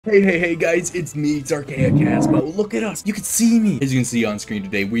Hey guys, it's me, it's Archaea Chasma. Look at us, you can see me. As you can see on screen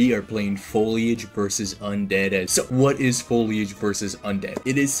today, we are playing Foliage versus Undead. So what is Foliage versus Undead?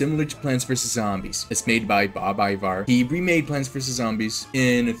 It is similar to Plants vs Zombies. It's made by Bob Ivar. He remade Plants vs Zombies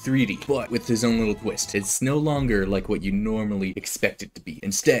in 3D, but with his own little twist. It's no longer like what you normally expect it to be.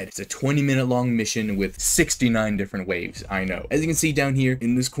 Instead, it's a 20-minute long mission with 69 different waves, I know. As you can see down here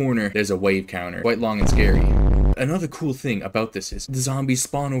in this corner, there's a wave counter, quite long and scary. Another cool thing about this is the zombies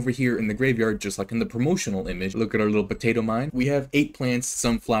spawn over here in the graveyard just like in the promotional image. Look at our little potato mine. We have 8 plants: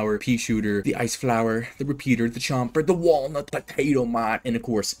 sunflower, pea shooter, the ice flower, the repeater, the chomper, the walnut, potato mine, and of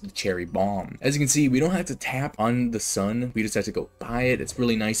course the cherry bomb. As you can see, we don't have to tap on the sun. We just have to go buy it. It's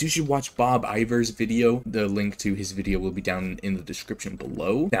really nice. You should watch Bob Ivar's video. The link to his video will be down in the description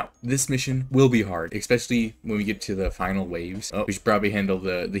below. Now, this mission will be hard, especially when we get to the final waves. Oh, we should probably handle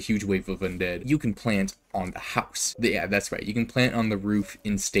the huge wave of undead. You can plant on the house. Yeah, that's right. You can plant on the roof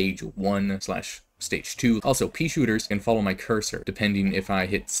in stage 1/stage 2. Also, Peashooters can follow my cursor, depending if I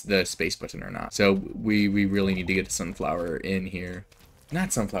hit the space button or not. So we really need to get a sunflower in here.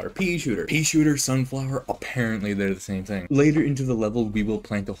 Not sunflower, pea shooter. Pea shooter, sunflower, apparently they're the same thing. Later into the level, we will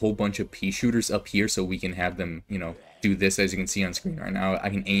plant a whole bunch of pea shooters up here so we can have them, you know, do this. As you can see on screen right now. I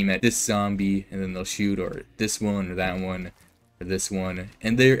can aim at this zombie and then they'll shoot, or this one or that one or this one.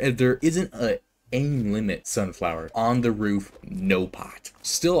 And there isn't a aim limit sunflower. On the roof, no pot.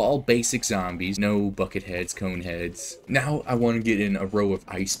 Still all basic zombies, no bucket heads, cone heads. Now I want to get in a row of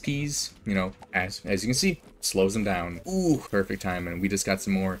ice peas, you know, as you can see, slows them down. Ooh, perfect timing. We just got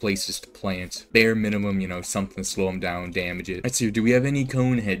some more places to plant. Bare minimum, you know, something to slow them down, damage it. Let's see, do we have any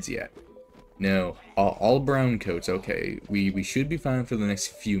cone heads yet? No, all brown coats. Okay, we should be fine for the next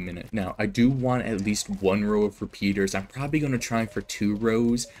few minutes. Now, I do want at least 1 row of repeaters. I'm probably going to try for 2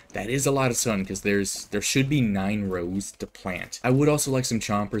 rows. That is a lot of sun, because there should be 9 rows to plant. I would also like some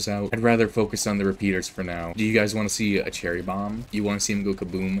chompers out. I'd rather focus on the repeaters for now. Do you guys want to see a cherry bomb? You want to see him go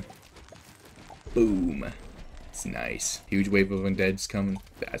kaboom? Boom. It's nice. Huge wave of undead's coming.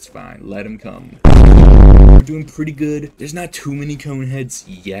 That's fine. Let him come. We're doing pretty good. There's not too many cone heads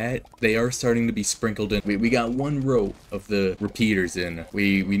yet. They are starting to be sprinkled in. We got 1 row of the repeaters in.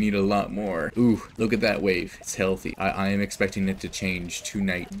 We need a lot more. Ooh, look at that wave. It's healthy. I am expecting it to change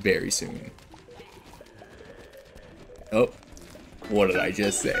tonight very soon. Oh. What did I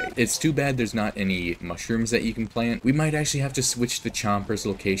just say? It's too bad there's not any mushrooms that you can plant. We might actually have to switch the chomper's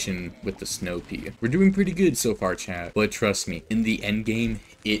location with the snow pea. We're doing pretty good so far, chat. But trust me, in the end game,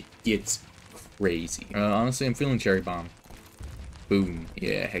 it gets crazy. Honestly, I'm feeling cherry bomb. Boom.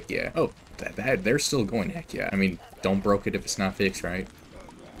 Yeah, heck yeah. Oh, they're still going, heck yeah. I mean, don't broke it if it's not fixed, right?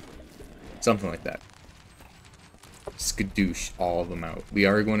 Something like that. Skadoosh all of them out. We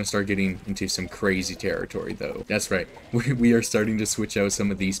are going to start getting into some crazy territory though. That's right. We are starting to switch out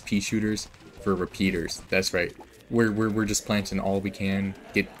some of these pea shooters for repeaters. That's right. We're just planting all we can.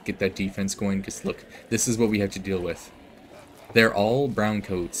 Get that defense going, because look, this is what we have to deal with. They're all brown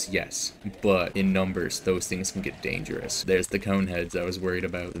coats, yes, but in numbers, those things can get dangerous. There's the cone heads I was worried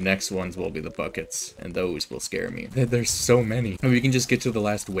about. The next ones will be the buckets, and those will scare me. There's so many. We can just get to the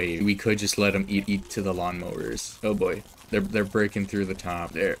last wave. We could just let them eat to the lawnmowers. Oh boy, they're breaking through the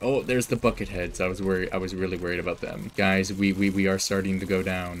top. There. Oh, there's the bucket heads. I was really worried about them. Guys, we are starting to go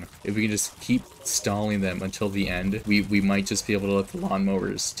down. If we can just keep stalling them until the end, we might just be able to let the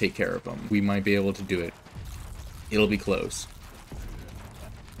lawnmowers take care of them. We might be able to do it. It'll be close.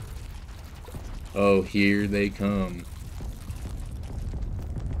 Oh, here they come.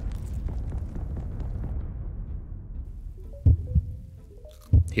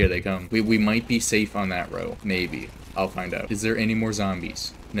 Here they come. We might be safe on that row. Maybe. I'll find out. Is there any more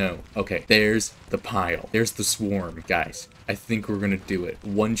zombies? No. Okay. There's the pile. There's the swarm. Guys, I think we're gonna do it.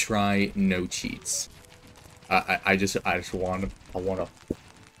 1 try, no cheats. I just wanna...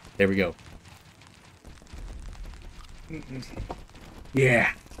 There we go.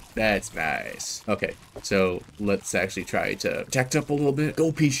 Yeah. That's nice. Okay, so let's actually try to tact up a little bit.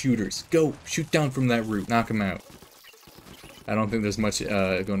 Go, pea shooters. Go. Shoot down from that roof. Knock them out. I don't think there's much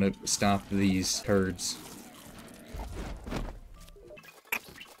going to stop these herds.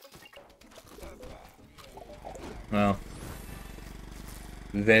 Well,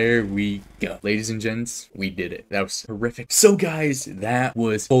 there we go. Ladies and gents, we did it. That was horrific. So guys, that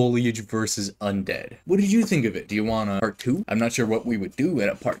was Foliage versus Undead. What did you think of it? Do you want a part 2? I'm not sure what we would do at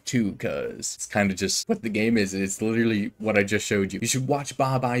a part 2, because it's kind of just what the game is. It's literally what I just showed you. You should watch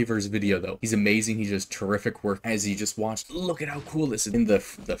Bob Ivar's video though. He's amazing. He does terrific work. As you just watched, look at how cool this is in the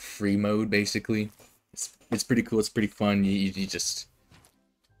free mode, basically. It's pretty cool. It's pretty fun. You just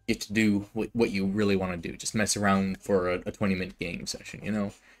get to do what you really want to do. Just mess around for a 20-minute game session, you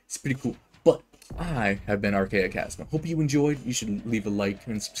know? It's pretty cool. But I have been Archaea Chasma. Hope you enjoyed. You should leave a like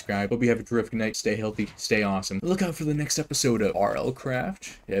and subscribe. Hope you have a terrific night. Stay healthy. Stay awesome. Look out for the next episode of RL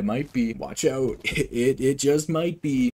Craft. It might be. Watch out. It just might be.